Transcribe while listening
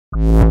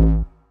What's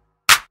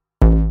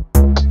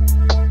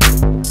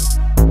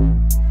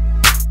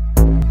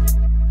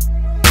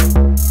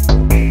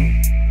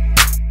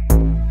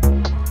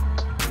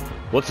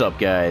up,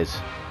 guys?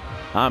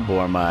 I'm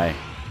Bormai.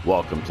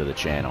 Welcome to the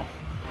channel.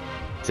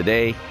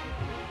 Today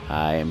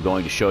I am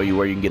going to show you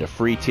where you can get a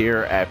free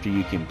tier after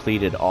you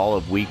completed all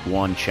of week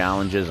 1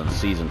 challenges on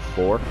season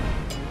 4.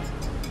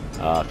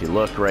 If you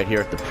look right here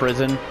at the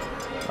prison,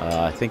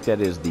 I think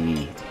that is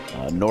the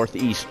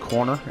northeast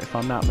corner, if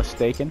I'm not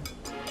mistaken.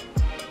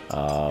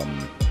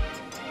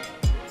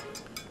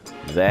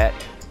 That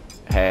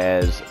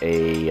has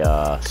a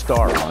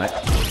star on it,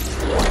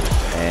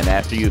 and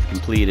after you've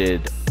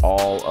completed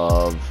all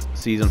of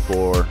season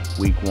 4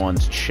 week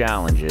 1's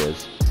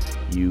challenges,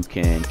 you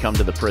can come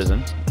to the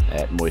prison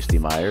at Moisty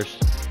Myers.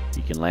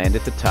 You can land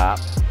at the top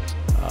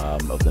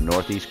of the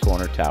northeast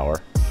corner tower,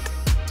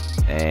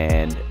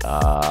 and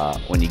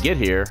when you get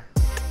here,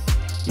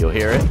 you'll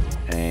hear it,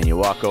 and you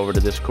walk over to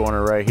this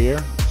corner right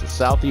here. It's the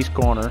southeast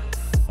corner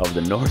of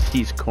the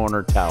northeast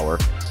corner tower.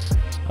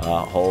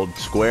 Hold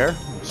square,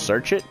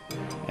 search it,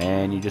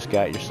 and you just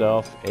got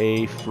yourself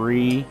a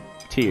free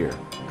tier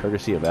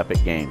courtesy of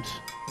Epic Games.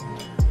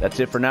 That's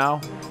it for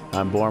now.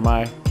 I'm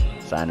Bormai,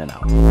 signing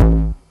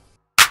out.